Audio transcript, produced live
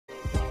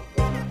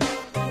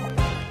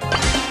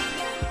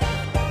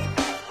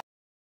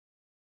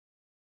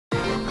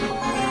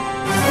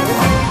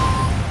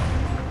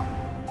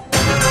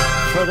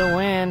For the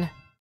win.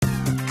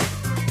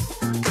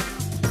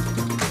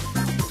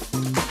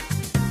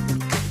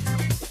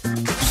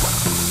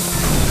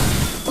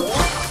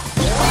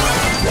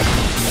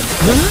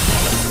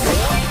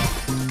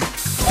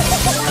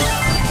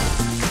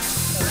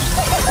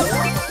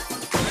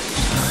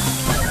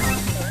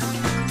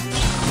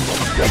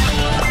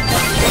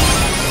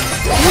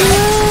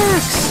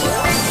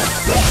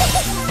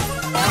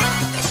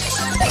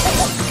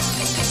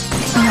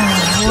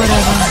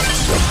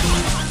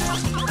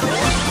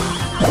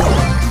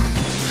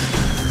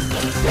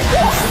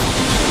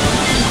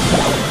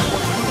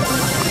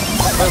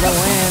 For the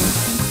win.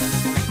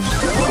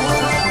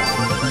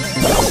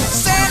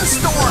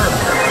 Sandstorm!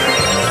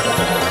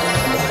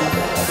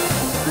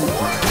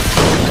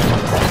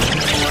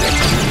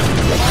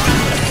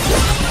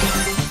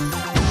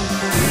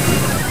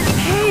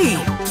 Hey!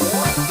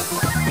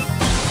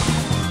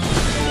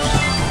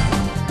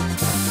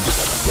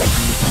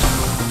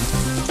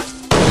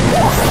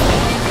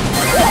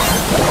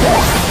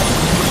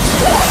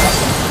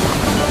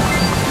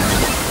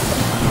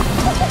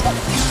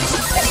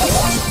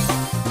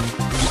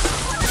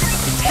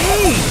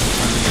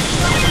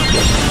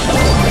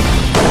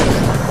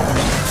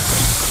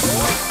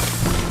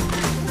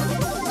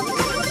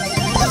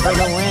 For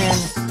the win.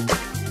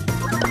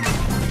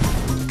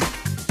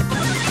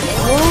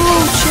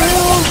 Whoa,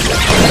 chill!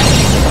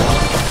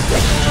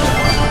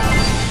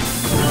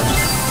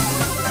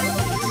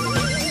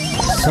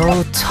 So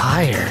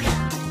tired.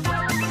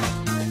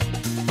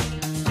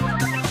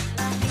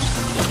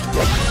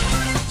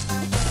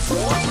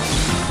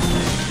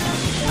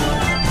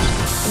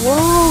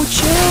 Whoa,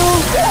 chill!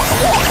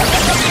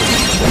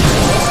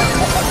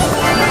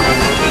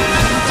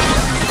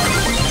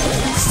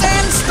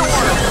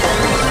 Sandstorm!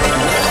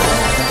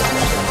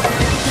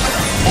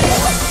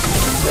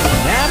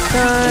 Nap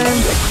time.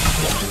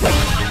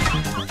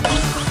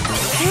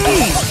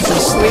 Hey! To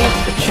sleep,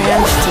 a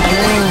chance to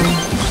dream.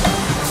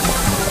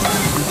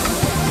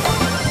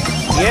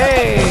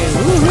 Yay!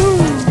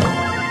 Woohoo!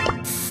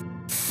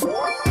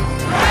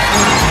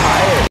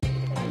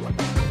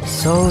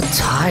 So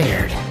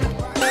tired.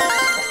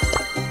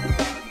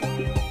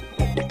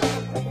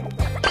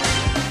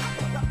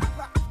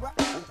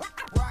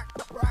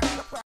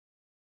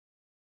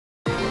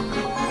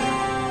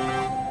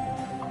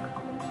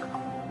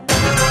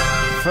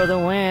 For the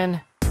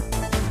win.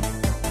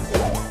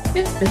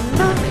 It's been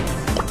lovely.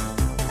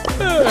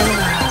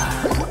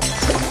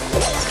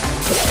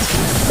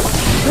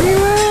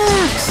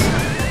 Relax.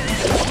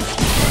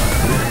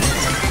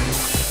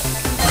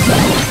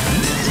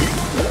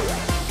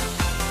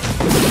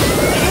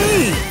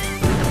 Hey!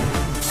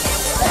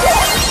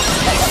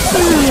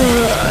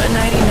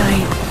 Nighty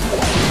night.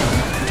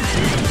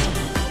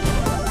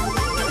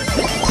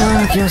 I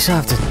guess I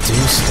have to do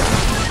stuff.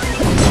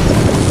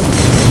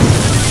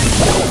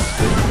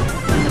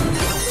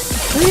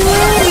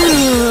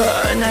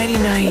 Nighty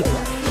night.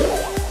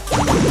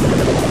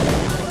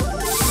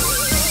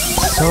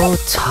 So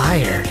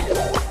tired.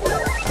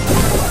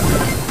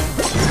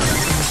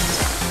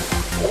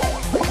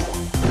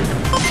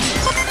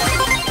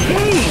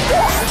 Hey!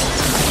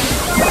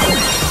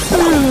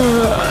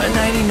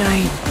 Nighty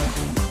night.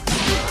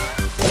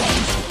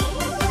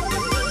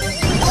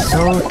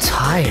 So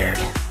tired.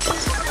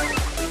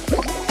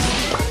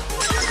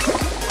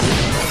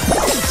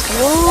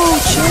 Whoa,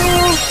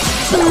 chill!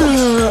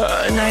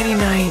 Nighty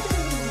night.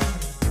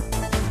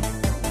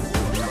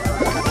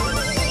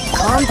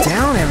 Calm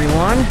down,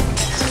 everyone.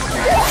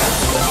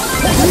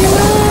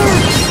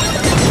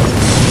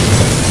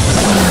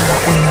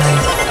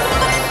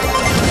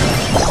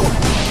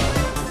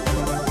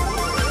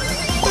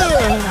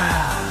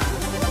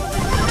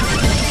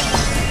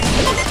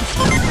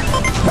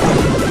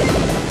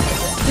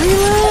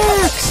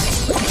 Relax.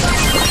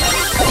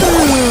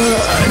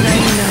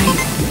 Nighty night.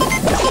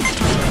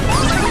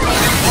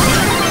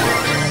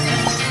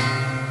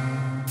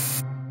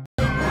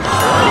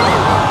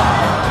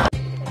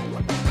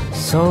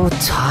 So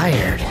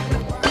tired.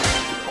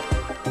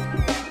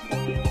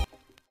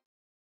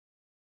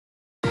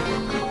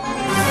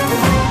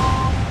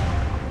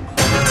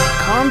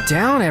 Calm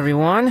down,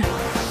 everyone.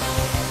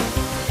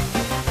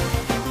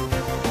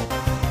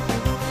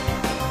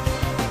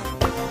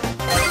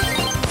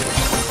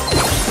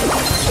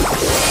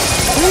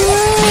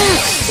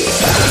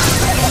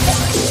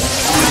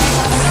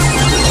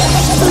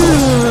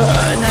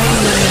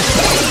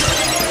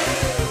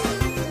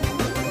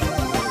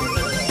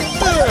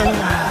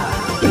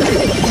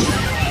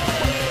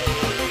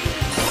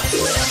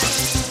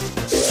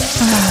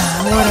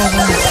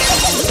 Whatever.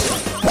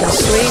 To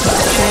sleep, a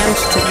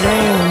chance to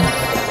dream.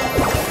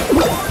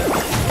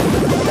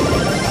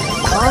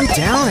 Calm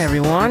down,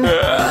 everyone.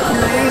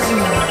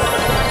 Crazy.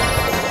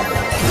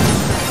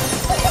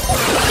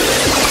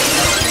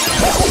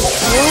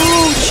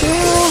 Whoa,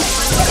 chill!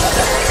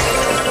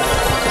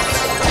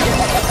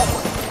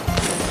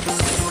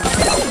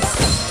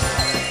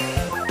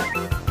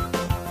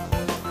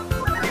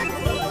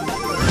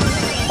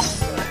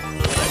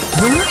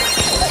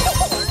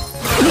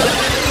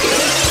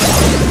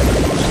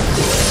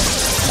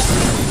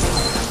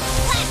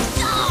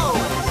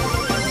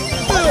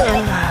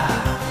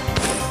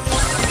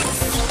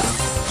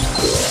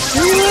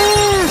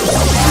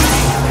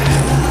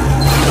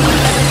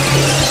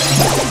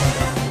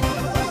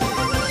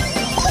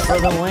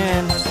 the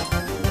win.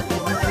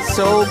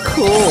 So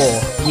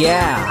cool.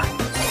 Yeah.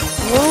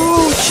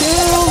 Whoa,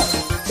 chill.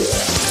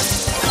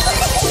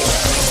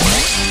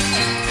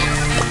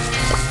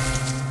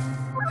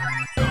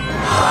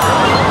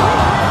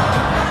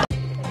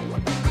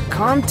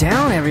 Calm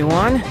down,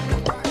 everyone.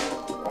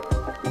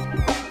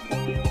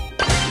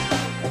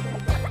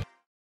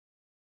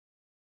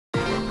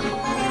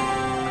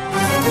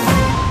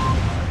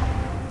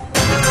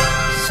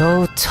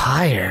 So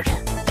tired.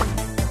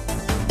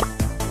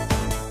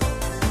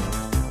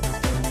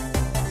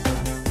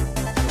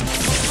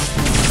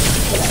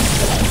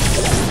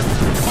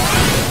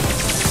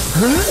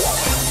 Huh?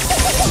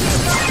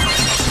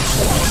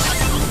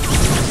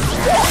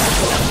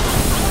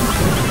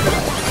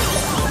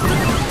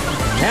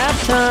 Nap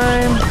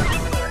time.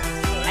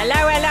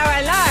 Hello, hello,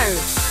 hello.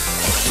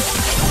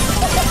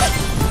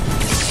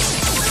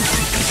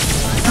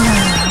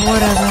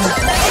 Whatever.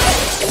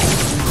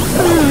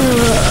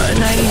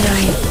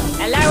 Nighty-night.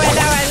 Hello,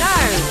 hello, hello.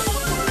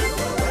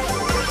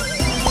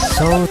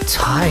 So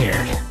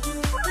tired.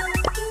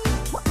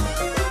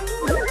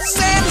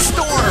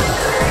 Sandstorm.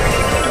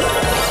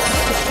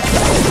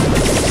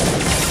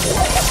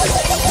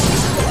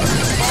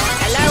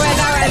 Hello,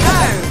 hello,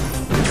 hello.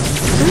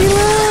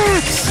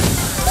 Relax.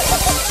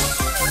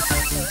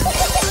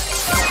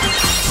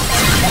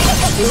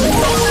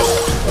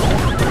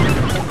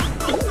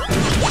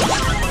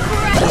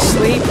 To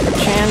sleep,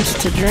 chance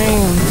to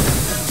dream.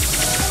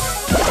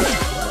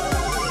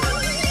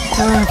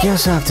 I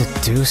guess I have to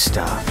do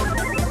stuff.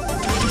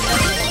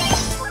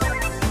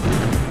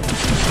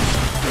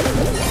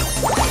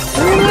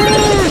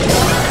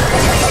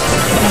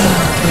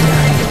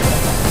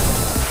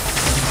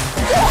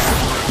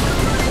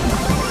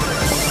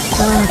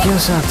 I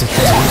guess I have to do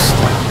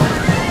stuff.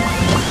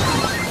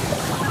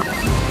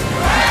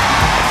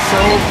 So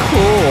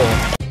cool.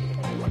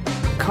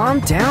 Calm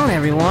down,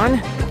 everyone.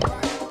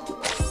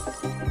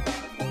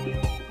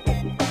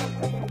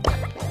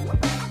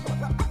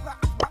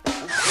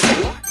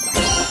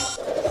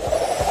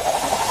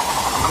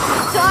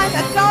 Time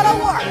to go to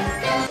work.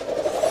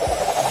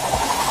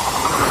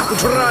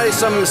 Try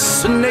some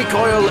snake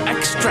oil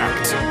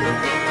extract.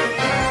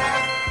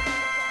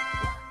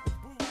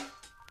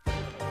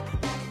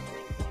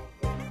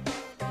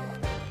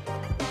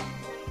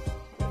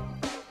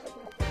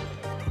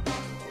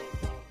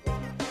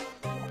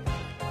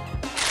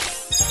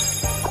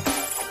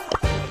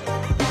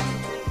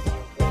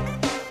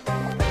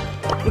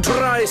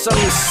 Try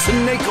some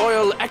snake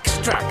oil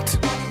extract.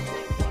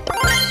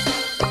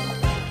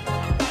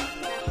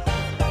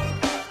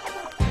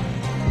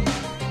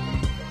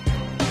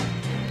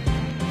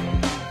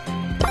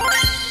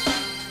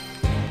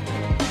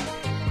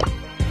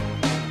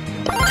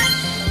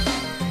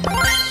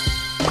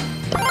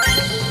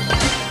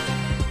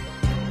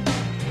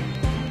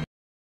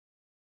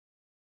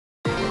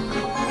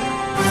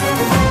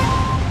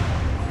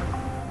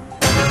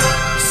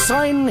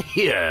 Sign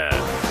here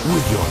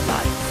with your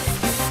life.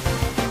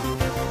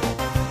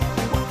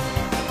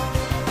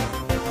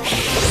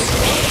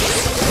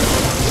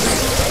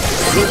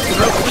 You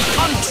broke the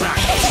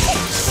contract.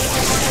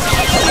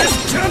 This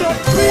cannot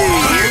be!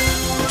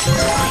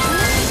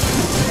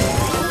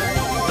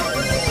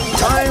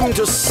 Time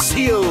to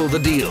seal the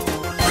deal.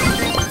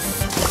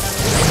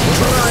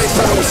 Try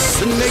some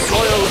snake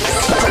oil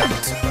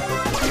extract.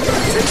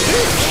 Take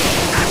it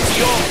at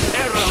your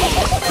peril.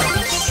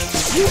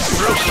 You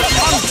broke the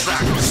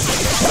contract!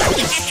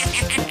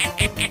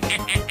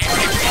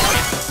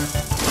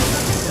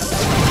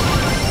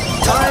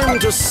 Time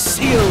to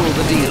seal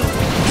the deal.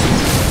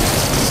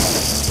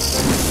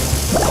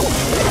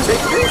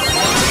 Take this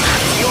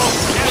at your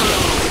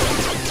peril.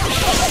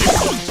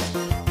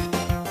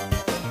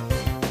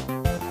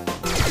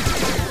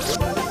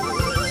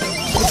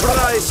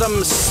 Try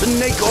some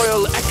snake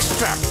oil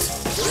extract.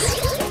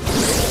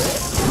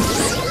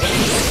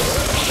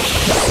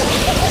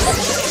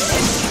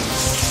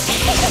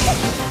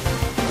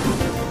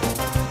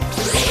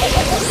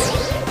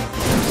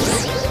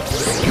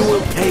 You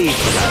will pay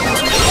for that.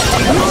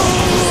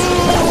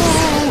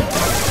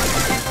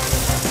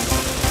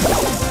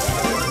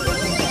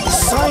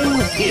 Sign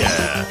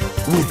here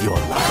with your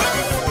life.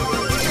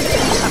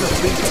 Have a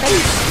sweet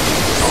taste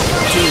of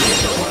tea.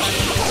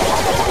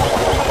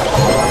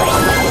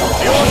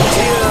 Your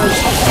tears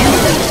fuel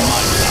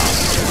my love.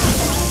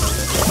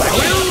 I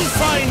will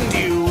find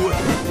you.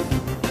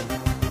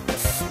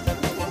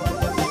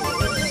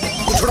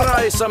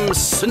 Try some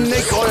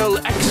snake oil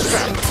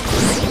extract.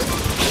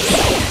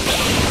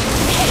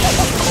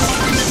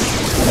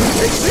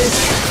 Take this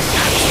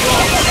at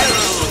your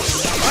peril.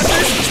 But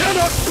this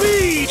cannot be!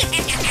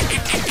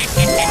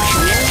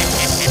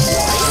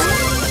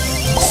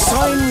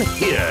 Sign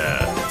here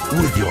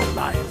with your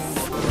life.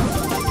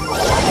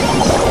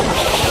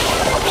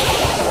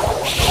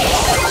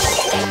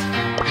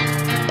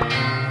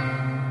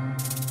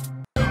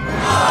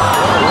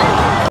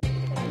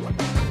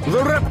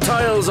 The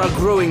reptiles are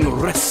growing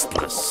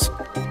restless.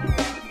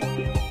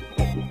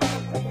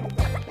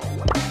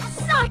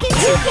 Socket,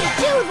 you can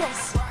do this!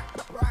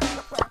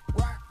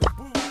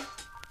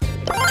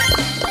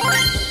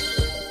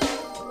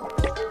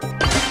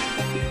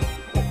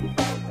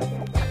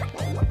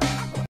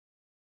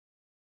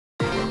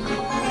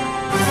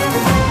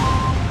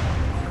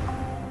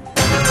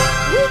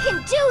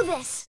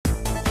 this.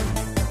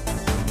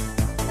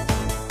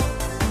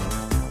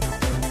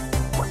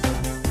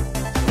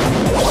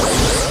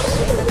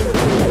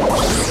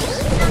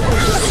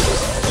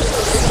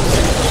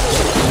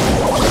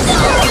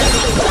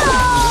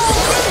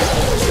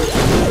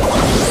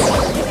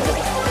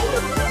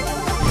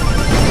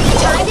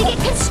 Time to get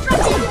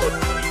constructive.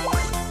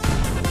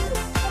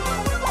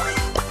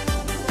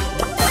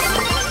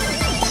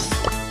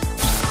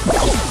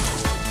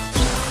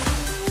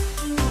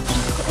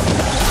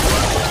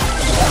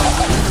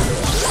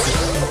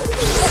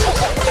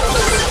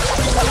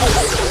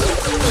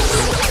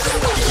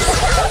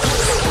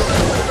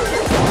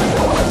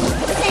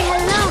 Say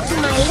hello to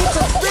my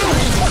little friend.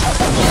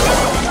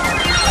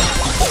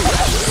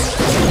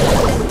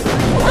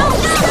 Oh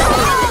no!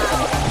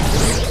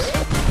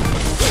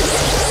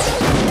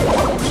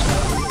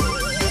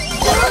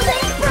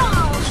 Golden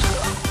Brawl.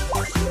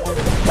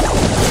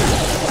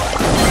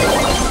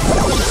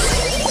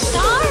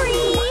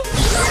 Sorry.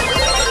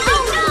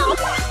 Oh no!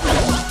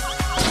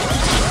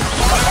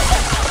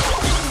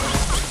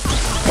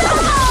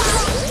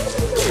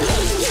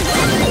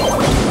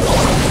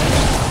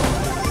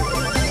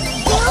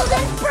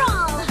 Golden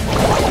Brawl.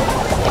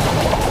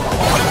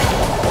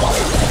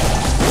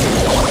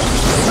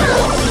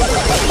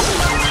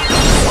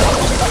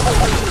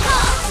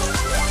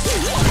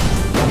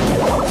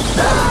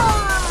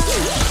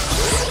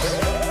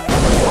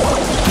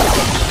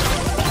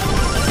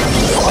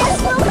 Just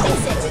go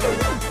fix it.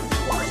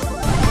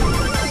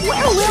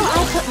 Where will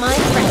I put my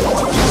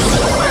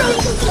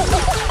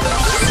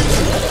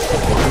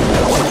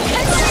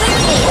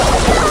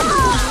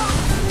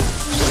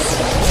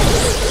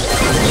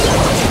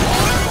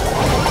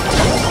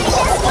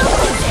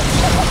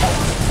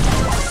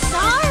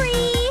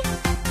Sorry.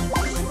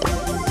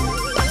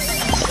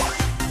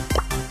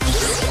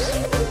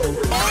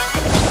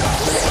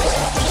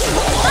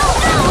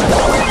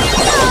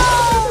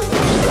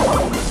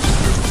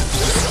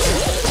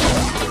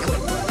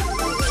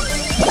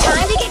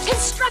 Time to get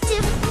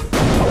constructive.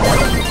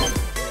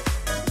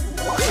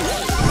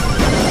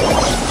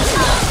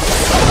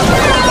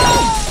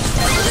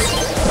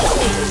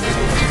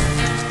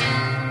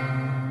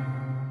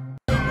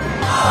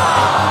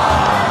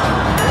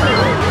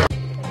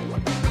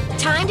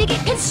 Time to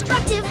get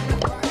constructive.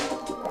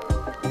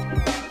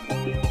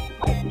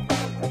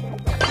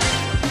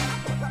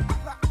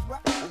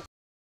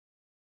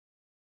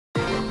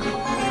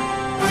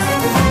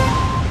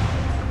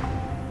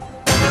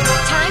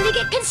 Time to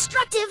get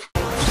constructive.